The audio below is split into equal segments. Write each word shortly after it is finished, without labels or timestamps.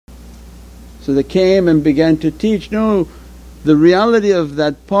So they came and began to teach, no, the reality of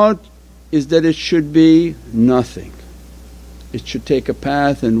that pot is that it should be nothing. It should take a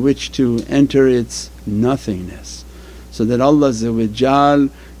path in which to enter its nothingness, so that Allah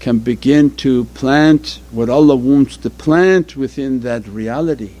can begin to plant what Allah wants to plant within that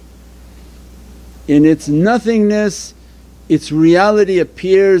reality. In its nothingness, its reality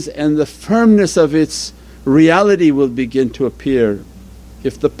appears and the firmness of its reality will begin to appear.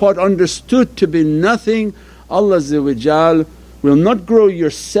 If the pot understood to be nothing, Allah will not grow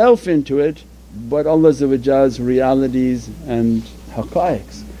yourself into it, but Allah's realities and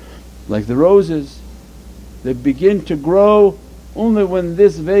haqqaiqs. Like the roses, they begin to grow only when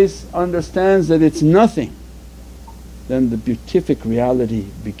this vase understands that it's nothing, then the beatific reality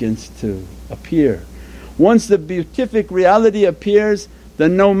begins to appear. Once the beatific reality appears,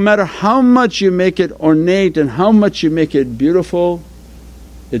 then no matter how much you make it ornate and how much you make it beautiful,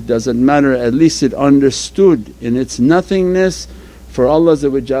 it doesn't matter, at least it understood in its nothingness for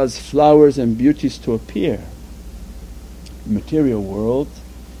Allah's flowers and beauties to appear. Material world,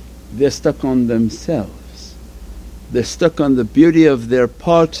 they're stuck on themselves, they're stuck on the beauty of their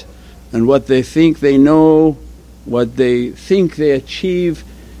pot and what they think they know, what they think they achieve,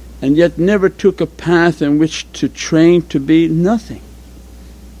 and yet never took a path in which to train to be nothing.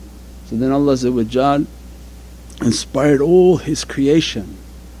 So then Allah inspired all His creation,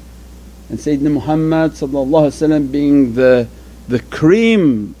 and Sayyidina Muhammad being the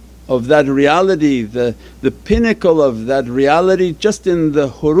cream of that reality, the pinnacle of that reality, just in the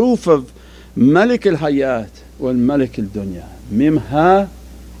huruf of Malik al-Hayat wal Malik al-Dunya. Meem ha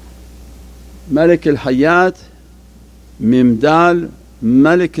Malik al-Hayat, Meem Daal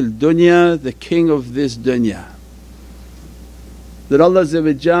Malik al-Dunya, the king of this dunya. That Allah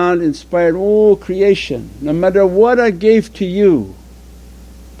inspired all creation, no matter what I gave to you,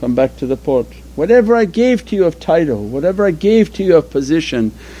 come back to the port, whatever I gave to you of title, whatever I gave to you of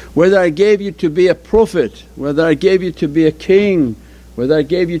position, whether I gave you to be a prophet, whether I gave you to be a king, whether I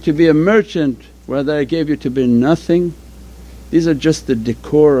gave you to be a merchant, whether I gave you to be nothing, these are just the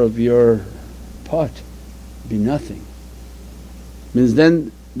decor of your pot, be nothing. Means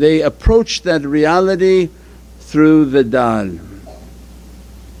then they approach that reality through the Daal.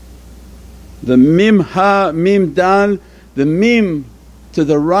 The Meem ha, Meem Daal, the Meem to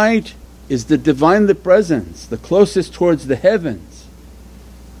the right is the Divinely Presence, the closest towards the heavens.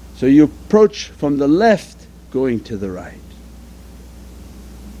 So you approach from the left going to the right.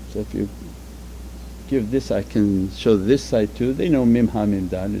 So if you give this, I can show this side too. They know Meem ha, Meem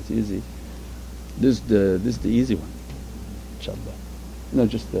Daal, it's easy. This is the easy one, inshaAllah. No,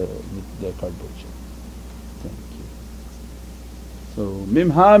 just the cardboard sheet. Thank you. So Meem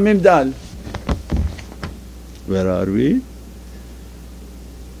ha, Meem Daal. Where are we?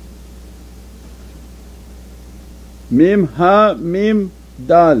 Meem ha, Meem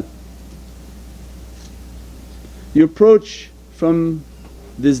Daal. You approach from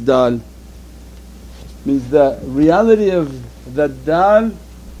this Daal, means the reality of that Daal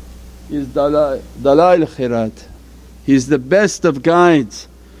is Dalail Khairat. He's the best of guides.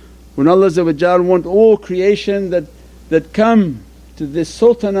 When Allah want all creation that come to this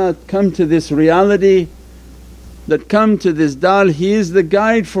sultanate, come to this reality, that come to this Daal, He is the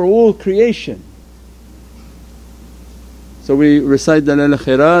guide for all creation. So we recite Dalail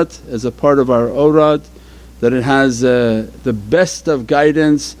Khairat as a part of our awrad, that it has the best of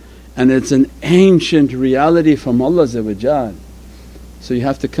guidance and it's an ancient reality from Allah. So you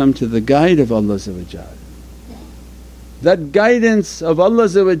have to come to the guide of Allah. That guidance of Allah,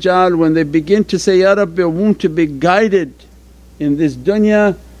 when they begin to say, Ya Rabbi, I want to be guided in this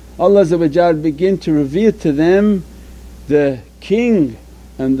dunya, Allah begin to reveal to them the king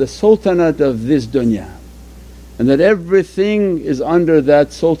and the sultanate of this dunya, and that everything is under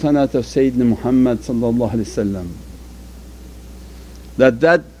that sultanate of Sayyidina Muhammad.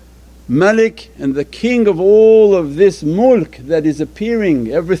 That Malik and the king of all of this mulk that is appearing,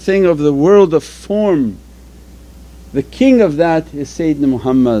 everything of the world of form, the king of that is Sayyidina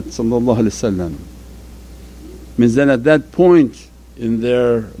Muhammad. Means then at that point in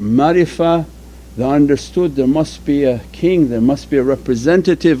their marifah, they understood there must be a king, there must be a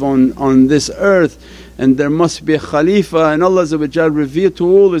representative on this earth, and there must be a Khalifa. And Allah revealed to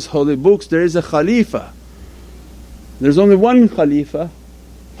all His holy books, there is a Khalifa. There's only one Khalifa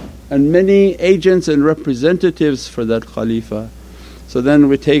and many agents and representatives for that Khalifa. So then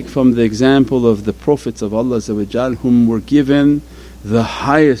we take from the example of the Prophets of Allah whom were given the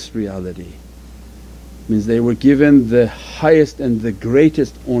highest reality, means they were given the highest and the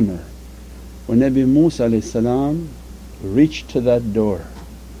greatest honour. When Nabi Musa reached to that door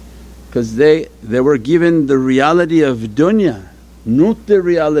because they were given the reality of dunya, not the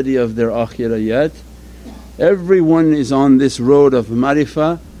reality of their akhirah yet. Everyone is on this road of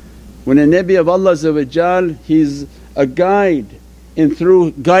marifah. When a Nabi of Allah he's a guide in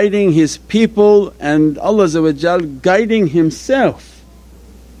through guiding his people and Allah guiding himself,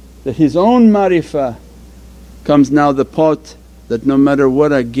 that his own marifah comes now the pot that no matter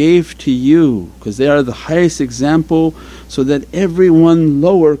what I gave to you, because they are the highest example, so that everyone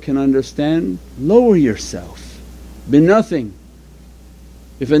lower can understand, lower yourself, be nothing.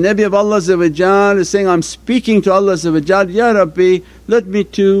 If a Nabi of Allah is saying, I'm speaking to Allah, Ya Rabbi, let me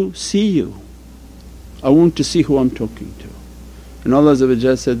to see you, I want to see who I'm talking to. And Allah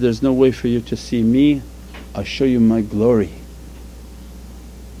said, there's no way for you to see me, I'll show you my glory.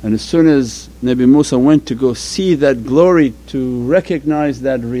 And as soon as Nabi Musa went to go see that glory, to recognize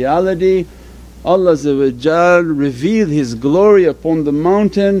that reality, Allah revealed His glory upon the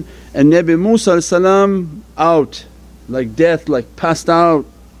mountain, and Nabi Musa out like death, like passed out.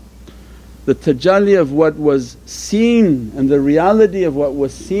 The tajalli of what was seen and the reality of what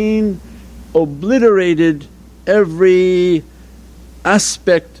was seen obliterated every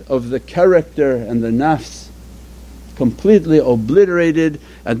aspect of the character and the nafs, completely obliterated.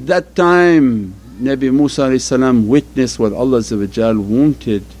 At that time Nabi Musa witnessed what Allah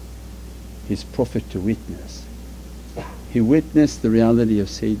wanted His Prophet to witness. He witnessed the reality of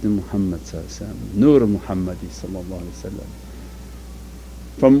Sayyidina Muhammad, Nur Muhammadi.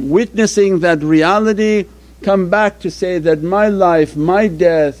 From witnessing that reality, come back to say that my life, my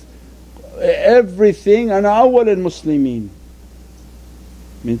death, everything, ana awwal al-Muslimeen.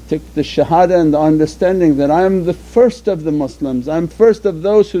 Take the shahada and the understanding that I am the first of the Muslims, I am first of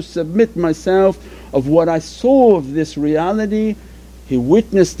those who submit myself of what I saw of this reality. He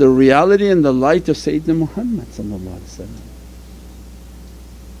witnessed the reality and the light of Sayyidina Muhammad.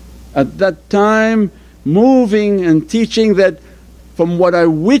 At that time moving and teaching that from what I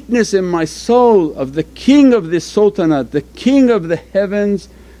witness in my soul of the king of this sultanate, the king of the heavens,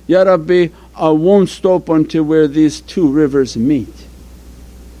 Ya Rabbi, I won't stop until where these two rivers meet.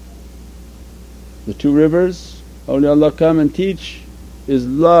 The two rivers awliyaullah come and teach is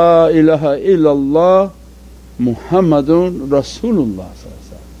La ilaha illallah Muhammadun Rasulullah.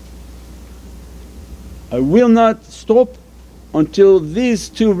 I will not stop until these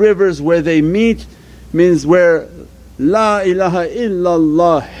two rivers where they meet, means where La ilaha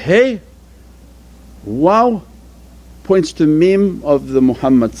illallah hai, wow, points to Meem of the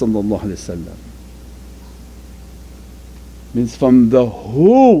Muhammad. Means from the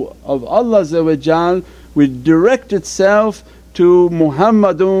who of Allah will direct itself to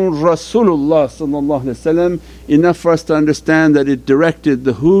Muhammadun Rasulullah. Enough for us to understand that it directed,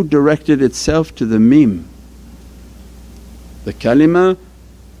 the who directed itself to the Meem. The kalima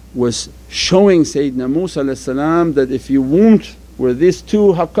was showing Sayyidina Musa that if you want where these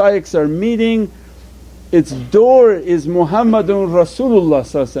two haqqaiqs are meeting, its door is Muhammadun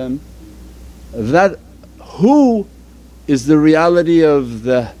Rasulullah. That who is the reality of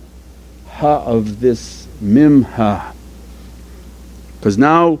the ha of this mim ha. Because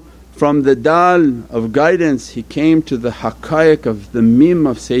now from the Daal of guidance he came to the haqqaiq of the mim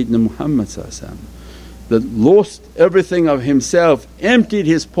of Sayyidina Muhammad, that lost everything of himself, emptied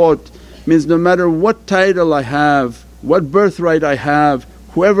his pot. Means no matter what title I have, what birthright I have,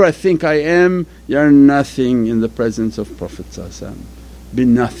 whoever I think I am, you're nothing in the presence of Prophet. Be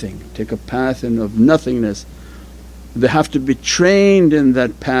nothing, take a path of nothingness. They have to be trained in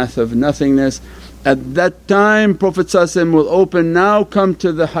that path of nothingness. At that time Prophet will open, now come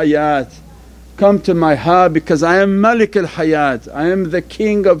to the Hayat, come to my ha, because I am Malik al-Hayat, I am the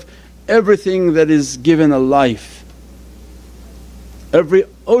king of everything that is given a life. Every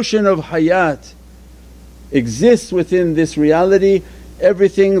ocean of Hayat exists within this reality,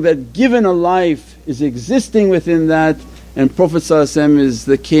 everything that given a life is existing within that, and Prophet is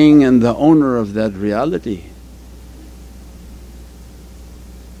the king and the owner of that reality.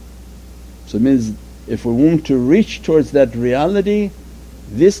 So it means if we want to reach towards that reality,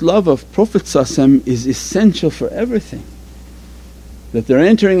 this love of Prophet is essential for everything. That they're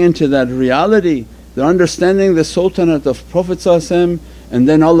entering into that reality, they're understanding the sultanate of Prophet, and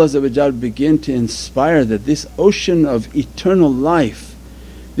then Allah begin to inspire that this ocean of eternal life,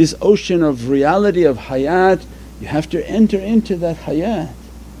 this ocean of reality of hayat, you have to enter into that hayat.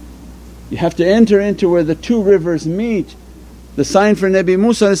 You have to enter into where the two rivers meet. The sign for Nabi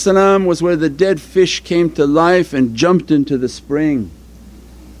Musa was where the dead fish came to life and jumped into the spring.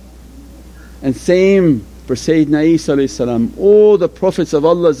 And same for Sayyidina Isa. All the Prophets of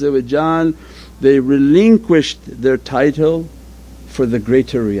Allah they relinquished their title for the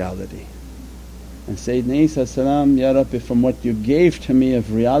greater reality. And Sayyidina Isa salam, Ya Rabbi, from what you gave to me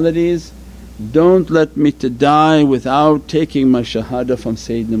of realities, don't let me to die without taking my shahada from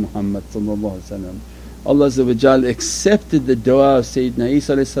Sayyidina Muhammad. Allah accepted the du'a of Sayyidina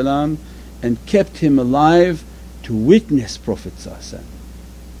Isa and kept him alive to witness Prophet,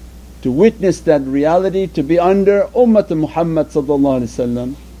 to witness that reality, to be under Ummat Muhammad,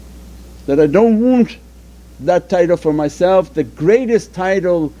 that I don't want that title for myself. The greatest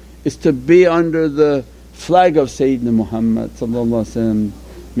title is to be under the flag of Sayyidina Muhammad.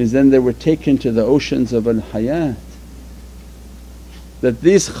 Means then they were taken to the oceans of al-Hayat. That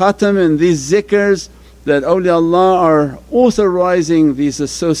these khatam and these zikrs that awliyaullah are authorizing these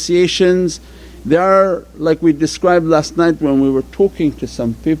associations, they are like we described last night when we were talking to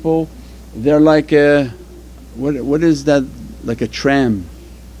some people, they're like a what is that, like a tram,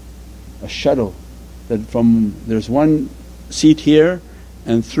 a shuttle, that from there's one seat here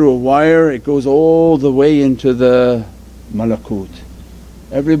and through a wire it goes all the way into the malakut.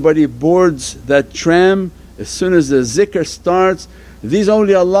 Everybody boards that tram. As soon as the zikr starts, these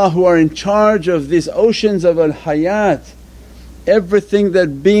awliyaullah who are in charge of these oceans of al-Hayat, everything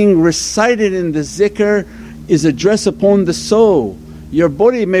that being recited in the zikr is addressed upon the soul. Your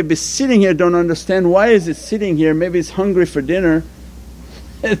body may be sitting here, don't understand why is it sitting here, maybe it's hungry for dinner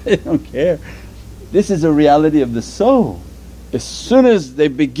they don't care. This is a reality of the soul. As soon as they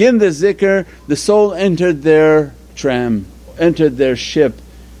begin the zikr, the soul entered their tram, entered their ship,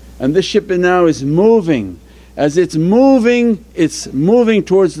 and this ship now is moving. As it's moving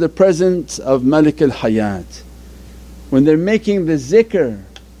towards the presence of Malik al-Hayat. When they're making the zikr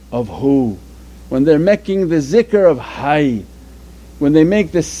of Hu, when they're making the zikr of Hayy, when they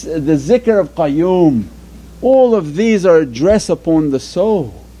make the zikr of Qayyum, all of these are addressed upon the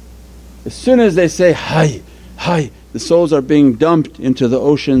soul. As soon as they say Hayy, Hayy, the souls are being dumped into the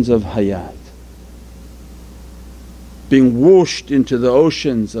oceans of Hayat, being washed into the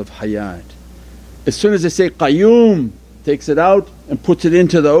oceans of Hayat. As soon as they say Qayyum, takes it out and puts it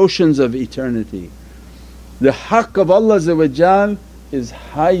into the oceans of eternity. The haqq of Allah is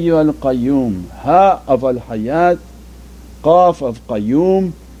Hayyu al-Qayyum, Ha of al-Hayat, Qaf of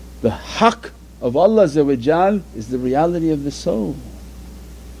Qayyum. The haqq of Allah is the reality of the soul.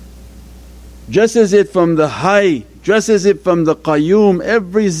 Just as it from the Hayy, just as it from the Qayyum,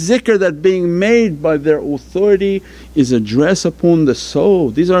 every zikr that being made by their authority is addressed upon the soul.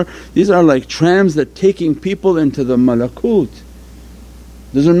 These are like trams that taking people into the malakut.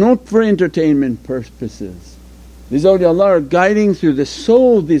 These are not for entertainment purposes. These awliyaullah are guiding through the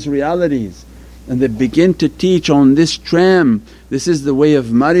soul these realities, and they begin to teach on this tram. This is the way of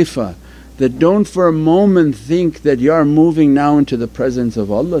marifah, that don't for a moment think that you are moving now into the presence of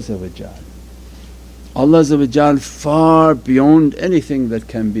Allah. Allah far beyond anything that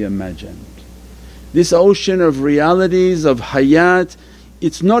can be imagined. This ocean of realities of hayat,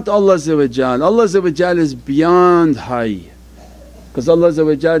 it's not Allah. Allah is beyond hayy. Because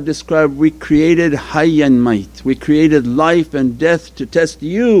Allah described, we created hayy and mayt, we created life and death to test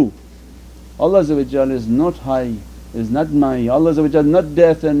you. Allah is not hayy, is not mayt. Allah is not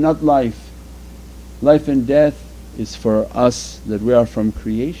death and not life. Life and death is for us that we are from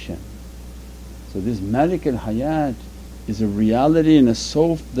creation. So this Malik al-Hayat is a reality and a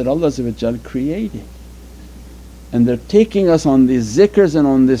soul that Allah created, and they're taking us on these zikrs and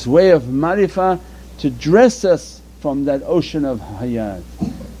on this way of marifah to dress us from that ocean of hayat.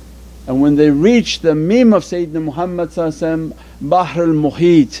 And when they reach the Meem of Sayyidina Muhammad Bahr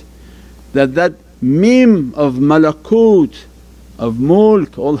al-Muhit, that Meem of malakut, of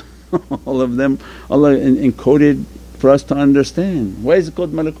mulk, all of them Allah encoded for us to understand. Why is it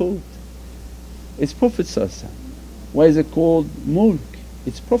called malakut? It's Prophet. Why is it called mulk?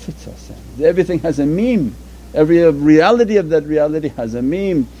 It's Prophet. Everything has a meem, every reality of that reality has a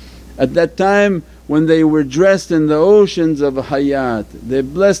meem. At that time when they were dressed in the oceans of hayat, they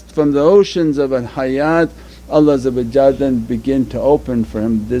blessed from the oceans of hayat, Allah then began to open for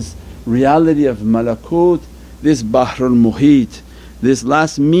him this reality of malakut, this Bahrul Muhit. This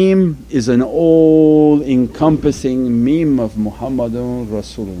last meem is an all encompassing meem of Muhammadun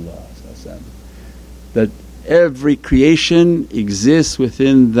RasulAllah, that every creation exists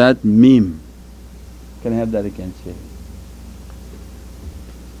within that meem. Can I have that again, Shaykh?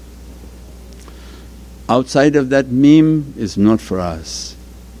 Outside of that meem is not for us,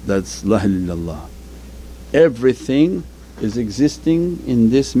 that's La ilaha illallah. Everything is existing in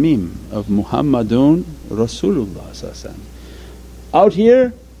this meem of Muhammadun Rasulullah. Out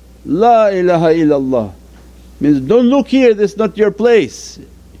here, La ilaha illallah means don't look here, this is not your place.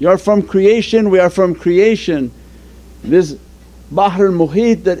 You are from creation, we are from creation. This Bahr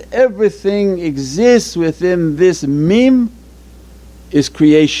al-Muhit, that everything exists within this Meem is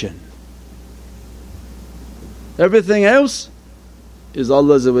creation. Everything else is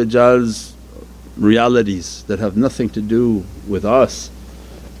Allah's realities that have nothing to do with us.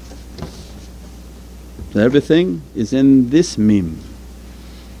 So everything is in this Meem.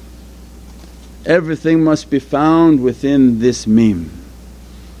 Everything must be found within this Meem.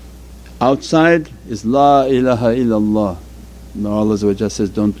 Outside is La ilaha illallah. Now Allah says,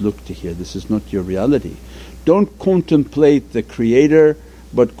 don't look to here, this is not your reality. Don't contemplate the Creator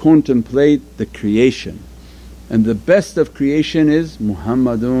but contemplate the creation. And the best of creation is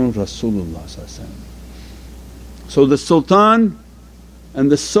Muhammadun Rasulullah. So the Sultan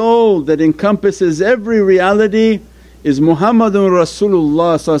and the soul that encompasses every reality is Muhammadun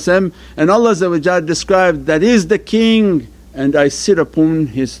Rasulullah, and Allah described, that is the king and I sit upon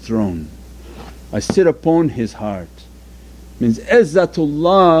his throne, I sit upon his heart. Means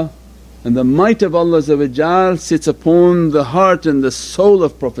Izzatullah and the might of Allah sits upon the heart and the soul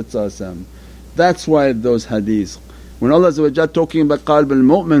of Prophet. That's why those hadiths. When Allah talking about Qalb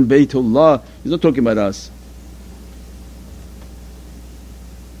al-Mu'min Baytullah, He's not talking about us.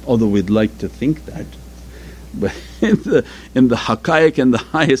 Although we'd like to think that, but in the haqqaiq and the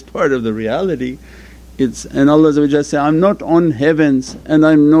highest part of the reality, it's… and Allah say, I'm not on heavens and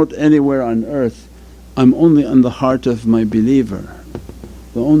I'm not anywhere on earth, I'm only on the heart of my believer.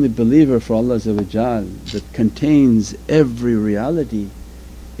 The only believer for Allah that contains every reality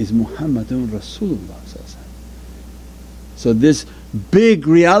is Muhammadun Rasulullah. So this big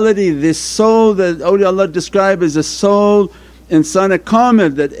reality, this soul that awliyaullah describe as a soul insan kamil,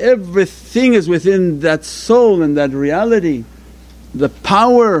 that everything is within that soul and that reality. The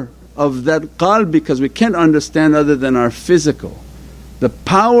power of that qalb, because we can't understand other than our physical. The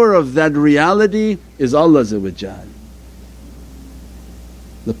power of that reality is Allah.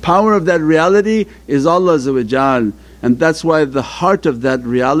 The power of that reality is Allah, and that's why the heart of that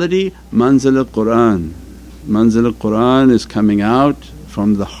reality, Manzil al-Qur'an. Manzil al-Qur'an is coming out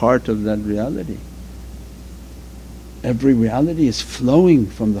from the heart of that reality. Every reality is flowing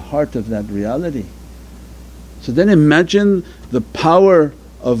from the heart of that reality. So then imagine the power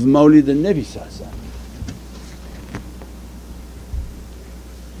of Mawlid al-Nabi.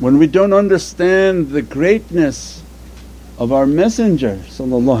 When we don't understand the greatness of our Messenger,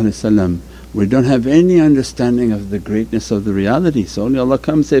 we don't have any understanding of the greatness of the reality. So awliyaullah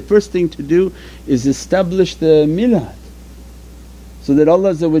come say, first thing to do is establish the milad, so that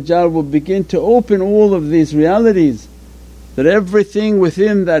Allah will begin to open all of these realities, that everything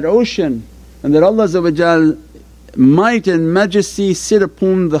within that ocean, and that Allah's might and majesty sit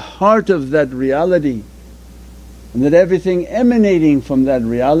upon the heart of that reality, and that everything emanating from that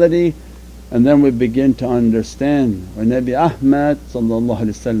reality. And then we begin to understand, or Nabi Ahmad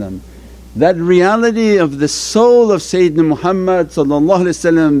that reality of the soul of Sayyidina Muhammad,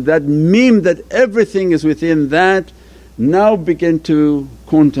 that Meem, that everything is within that. Now begin to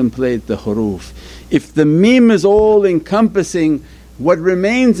contemplate the huruf. If the Meem is all encompassing, what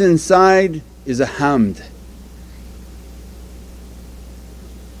remains inside is a hamd.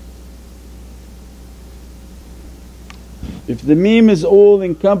 If the Meem is all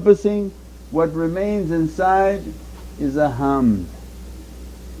encompassing, what remains inside is a hamd.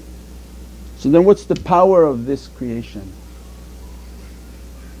 So then what's the power of this creation?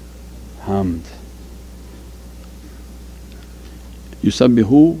 Hamd.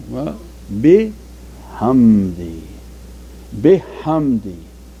 Yusabbihu wa bihamdi. Bihamdi.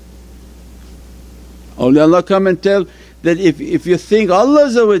 Awliyaullah come and tell that if you think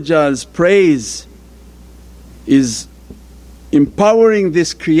Allah's praise is empowering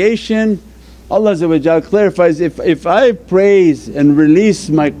this creation, Allah clarifies, if I praise and release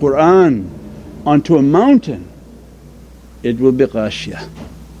my Qur'an onto a mountain, it will be ghashiyah,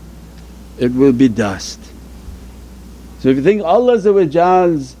 it will be dust. So if you think Allah's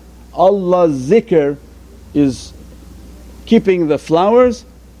zikr is keeping the flowers,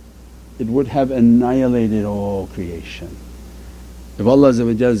 it would have annihilated all creation. If Allah's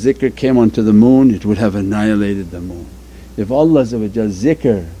zikr came onto the moon, it would have annihilated the moon. If Allah's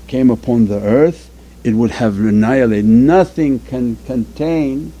zikr came upon the earth, it would have annihilated. Nothing can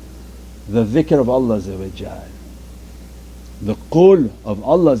contain the dhikr of Allah. The qul of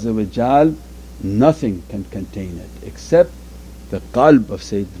Allah, nothing can contain it except the qalb of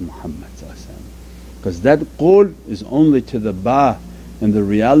Sayyidina Muhammad, because that qul is only to the ba and the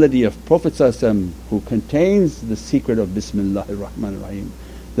reality of Prophet who contains the secret of Bismillahir Rahmanir Rahim.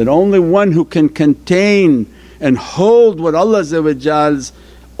 That only one who can contain and hold what Allah's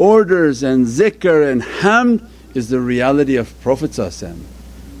orders and zikr and hamd is the reality of Prophet.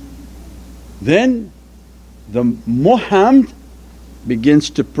 Then the Muhammad begins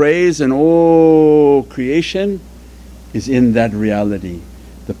to praise and all creation is in that reality.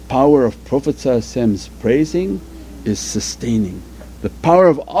 The power of Prophet's praising is sustaining. The power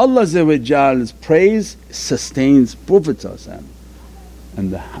of Allah's praise sustains Prophet,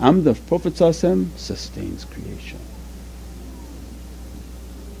 and the hamd of Prophet sustains creation.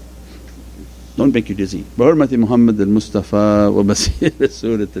 Don't make you dizzy. Bi hurmati Muhammad al-Mustafa wa basir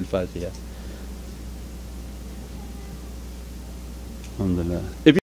Surat al-Fatiha.